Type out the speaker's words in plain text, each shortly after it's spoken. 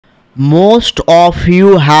Most of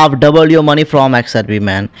you have doubled your money from XRP,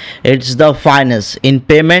 man. It's the finest in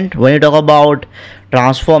payment. When you talk about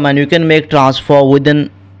transfer, man, you can make transfer within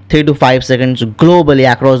 3 to 5 seconds globally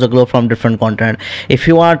across the globe from different continent. If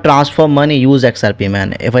you want to transfer money, use XRP,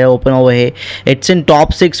 man. If I open over here, it's in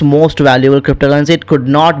top 6 most valuable cryptocurrency. It could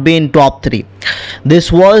not be in top 3.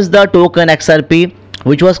 This was the token XRP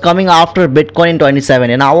which was coming after Bitcoin in 2017,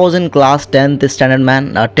 and I was in class 10th standard,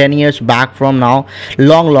 man, 10 years back from now.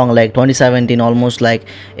 Long like 2017, almost like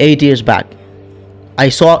 8 years back. I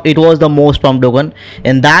saw it was the most pumped token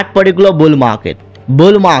in that particular bull market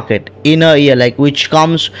in a year, like which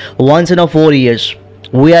comes once in a 4 years.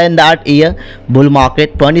 We are in that year, bull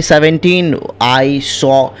market 2017. I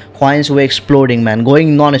saw coins were exploding, man,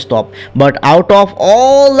 going non-stop. But out of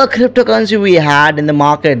all the cryptocurrency we had in the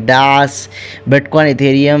market, das, Bitcoin,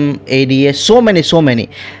 Ethereum, ADA, so many,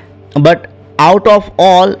 but out of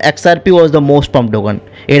all, XRP was the most pumped token.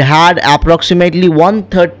 It had approximately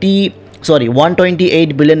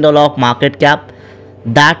 128 billion dollar of market cap,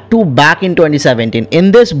 that too back in 2017.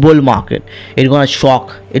 In this bull market, it's gonna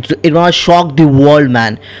shock the world,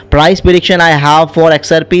 man. Price prediction I have for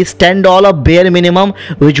XRP is $10 bare minimum,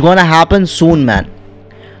 which gonna happen soon, man.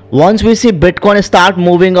 Once we see Bitcoin start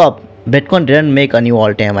moving up, Bitcoin didn't make a new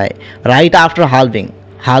all-time high right after halving.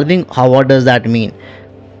 What does that mean?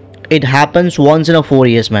 It happens once in a 4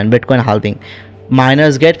 years, man. Bitcoin halving,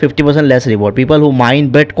 miners get 50% less reward. People who mine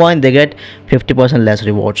Bitcoin, they get 50% less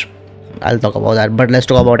rewards. I'll talk about that, but let's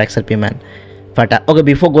talk about XRP, man. Okay,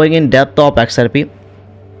 before going in depth of XRP,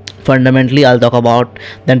 fundamentally I'll talk about,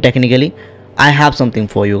 then technically I have something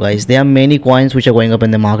for you guys. There are many coins which are going up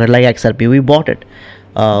in the market, like XRP. We bought it.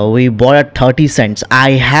 We bought at 30 cents.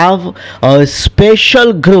 I have a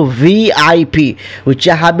special group VIP which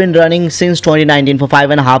I have been running since 2019 for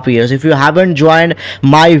 5.5 years. If you haven't joined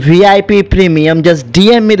my VIP premium, just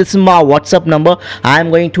DM me. This is my WhatsApp number. I am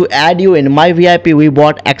going to add you in my VIP. We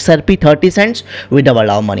bought XRP 30 cents. We doubled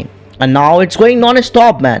our money, and now it's going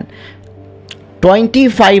non-stop, man.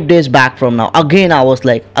 25 days back from now, again I was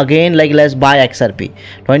like, let's buy XRP.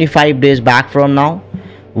 25 days back from now,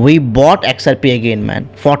 we bought XRP again, man,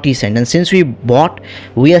 40 cents. And since we bought,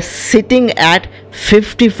 we are sitting at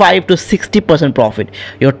 55 to 60% profit.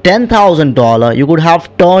 Your $10,000 you could have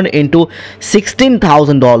turned into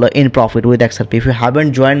 $16,000 in profit with XRP. If you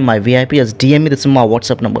haven't joined my VIP, just DM me. This is my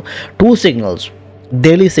WhatsApp number. 2 signals,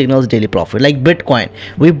 daily signals, daily profit. Like Bitcoin,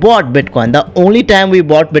 we bought Bitcoin. The only time we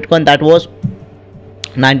bought Bitcoin, that was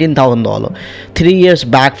 $19,000 3 years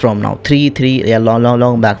back from now.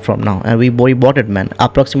 Long back from now, and we bought it, man,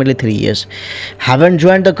 approximately 3 years. Haven't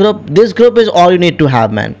joined the group? This group is all you need to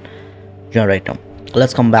have, man. Join right now.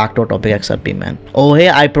 Let's come back to our topic, XRP, man. Oh, hey,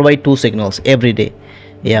 I provide 2 signals every day.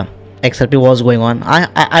 Yeah, XRP was going on.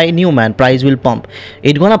 I knew, man, price will pump.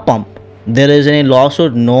 It gonna pump. There is any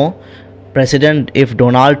lawsuit? No. President, if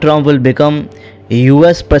Donald Trump will become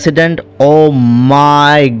US president, oh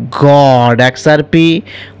my god, XRP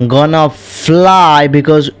gonna fly,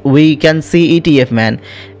 because we can see ETF, man.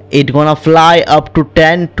 It gonna fly up to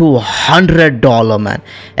 $10 to $100, man.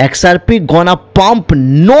 XRP gonna pump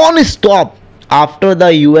non-stop after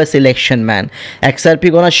the US election, man. XRP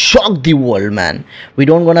gonna shock the world, man. We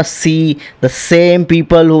don't gonna see the same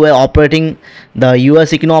people who were operating the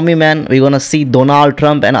US economy, man. We're gonna see Donald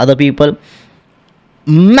Trump and other people.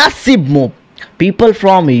 Massive move. People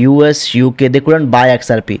from US, UK, they couldn't buy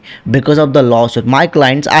XRP because of the lawsuit. My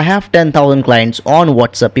clients, I have 10,000 clients on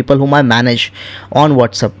WhatsApp, people whom I manage on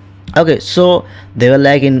WhatsApp. Okay, so they were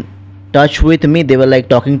like in touch with me. They were like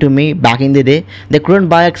talking to me back in the day. They couldn't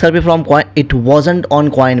buy XRP from Coin. It wasn't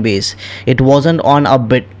on Coinbase. It wasn't on a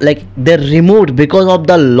bit. Like, they removed because of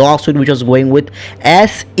the lawsuit which was going with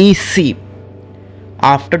SEC.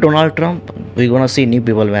 After Donald Trump, we're gonna see new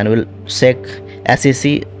people, man. We'll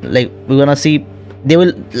SEC, like, we're gonna see they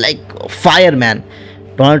will like fire, man.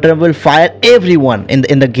 Donald Trump will fire everyone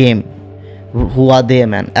in the game who are there,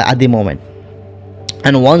 man, at the moment.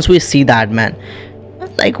 And once we see that, man,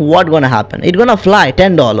 like, what gonna happen? It's gonna fly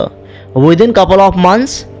 $10 within couple of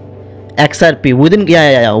months. XRP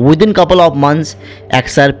within couple of months,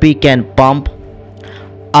 XRP can pump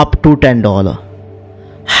up to $10.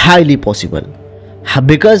 Highly possible,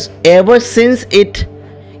 because ever since it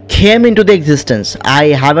came into the existence, I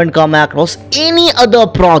haven't come across any other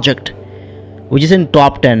project which is in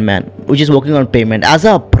top 10, man, which is working on payment as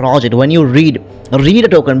a project. When you read a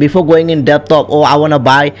token before going in depth of, oh, I want to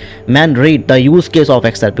buy, man, read the use case of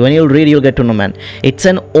XRP. When you read, you'll get to know, man, it's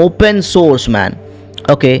an open source, man.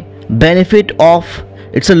 Okay, benefit of,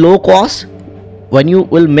 it's a low cost. When you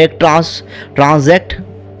will make transact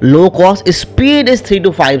low cost. Speed is 3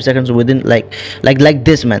 to 5 seconds within, like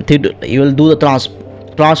this, man. You will do the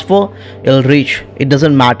transfer, it'll reach, it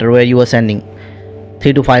doesn't matter where you are sending,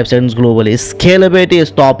 3 to 5 seconds globally. Scalability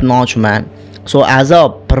is top notch, man. So as a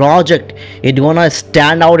project, it's gonna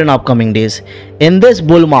stand out in upcoming days. In this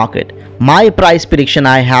bull market, my price prediction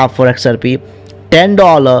I have for XRP,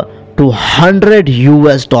 $10 to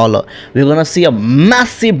 $100. We're gonna see a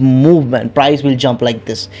massive movement. Price will jump like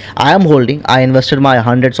this. I am holding. I invested my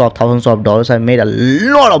hundreds of thousands of dollars. I made a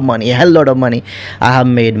lot of money, a hell lot of money I have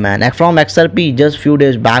made, man. From XRP, just few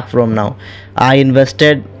days back from now, I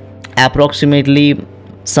invested approximately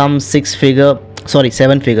some 7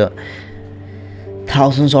 figure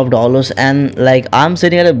thousands of dollars, and like I'm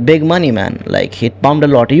sitting at a big money, man. Like it pumped a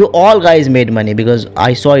lot. You all guys made money because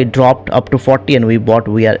I saw it dropped up to 40 and we bought.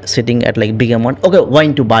 We are sitting at like big amount. Okay,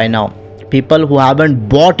 when to buy now? People who haven't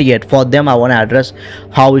bought yet, for them I want to address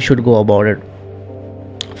how we should go about it.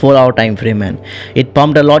 4-hour time frame, man. It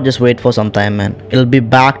pumped a lot. Just wait for some time, man. It'll be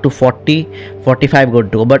back to 40, 45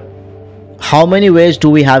 good to go. But how many ways do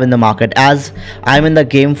we have in the market? As I'm in the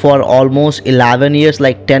game for almost 11 years,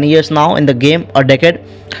 like 10 years now in the game, a decade,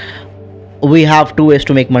 we have 2 ways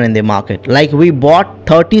to make money in the market. Like we bought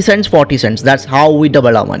 30 cents, 40 cents. That's how we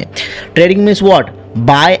double our money. Trading means what?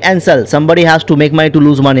 Buy and sell. Somebody has to make money to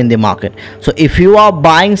lose money in the market. So if you are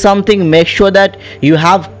buying something, make sure that you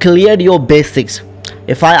have cleared your basics.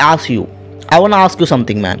 If I ask you, I want to ask you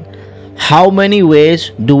something, man. How many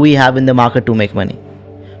ways do we have in the market to make money?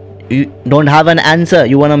 You don't have an answer.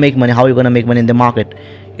 You want to make money. How are you going to make money in the market?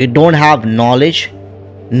 You don't have knowledge,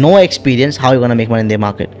 no experience. How are you going to make money in the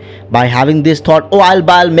market? By having this thought, oh, I'll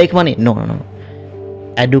buy, I'll make money. No.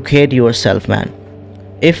 Educate yourself, man.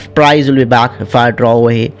 If price will be back, if I draw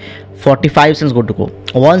away 45 cents, good to go.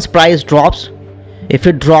 Once price drops, if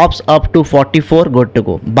it drops up to 44, good to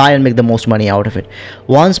go. Buy and make the most money out of it.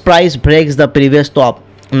 Once price breaks the previous top,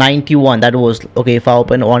 91, that was okay. If I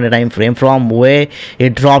open on a time frame from where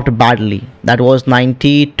it dropped badly, that was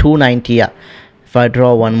 92, 90. Yeah, if I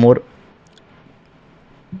draw one more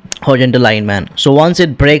horizontal line, man. So once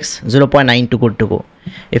it breaks 0.92, good to go.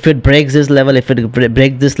 If it breaks this level, if it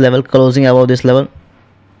breaks this level, closing above this level,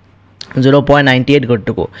 0.98, good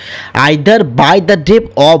to go. Either buy the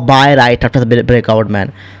dip or buy right after the breakout,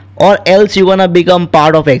 man, or else you're gonna become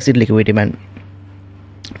part of exit liquidity, man.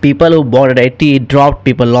 People who bought at 80, it dropped,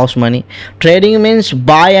 people lost money. Trading means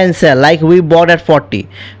buy and sell. Like we bought at 40,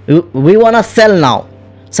 we want to sell now.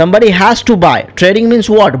 Somebody has to buy. Trading means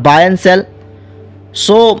what? Buy and sell.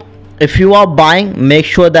 So if you are buying, make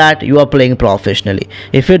sure that you are playing professionally.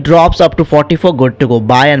 If it drops up to 44, good to go.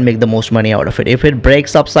 Buy and make the most money out of it. If it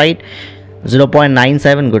breaks upside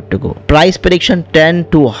 0.97, good to go. Price prediction, $10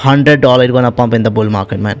 to $100 is gonna pump in the bull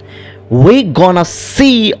market, man. We gonna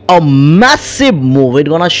see a massive move. It's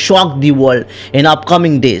gonna shock the world in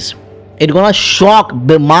upcoming days. It's gonna shock,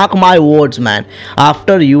 mark my words, man.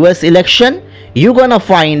 After US election, you gonna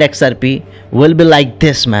find XRP will be like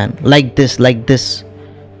this, man. Like this.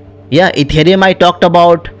 Yeah, Ethereum I talked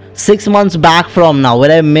about 6 months back from now,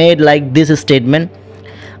 where I made like this statement.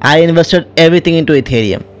 I invested everything into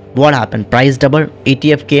Ethereum. What happened? Price doubled,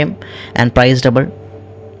 ETF came and price doubled.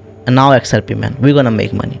 And now XRP, man, we're gonna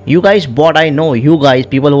make money. You guys bought, I know you guys,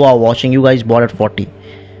 people who are watching, you guys bought at 40.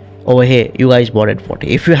 Over here, you guys bought at 40.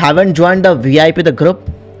 If you haven't joined the VIP, the group,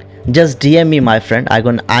 just DM me, my friend.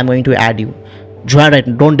 I'm going to add you. Join right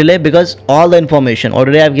now. Don't delay, because all the information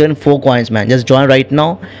already I've given 4 coins, man. Just join right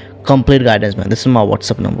now. Complete guidance, man. This is my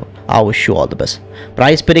WhatsApp number. I wish you all the best.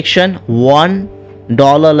 Price prediction,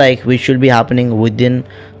 $1, like we should be happening within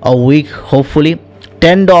a week, hopefully.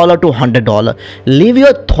 $10 to $100. Leave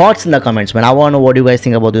your thoughts in the comments, man. I want to know what you guys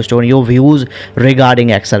think about this story, your views regarding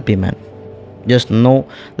XRP, man. Just know,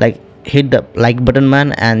 like, hit the like button,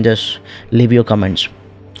 man, and just leave your comments.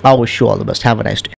 I wish you all the best. Have a nice day.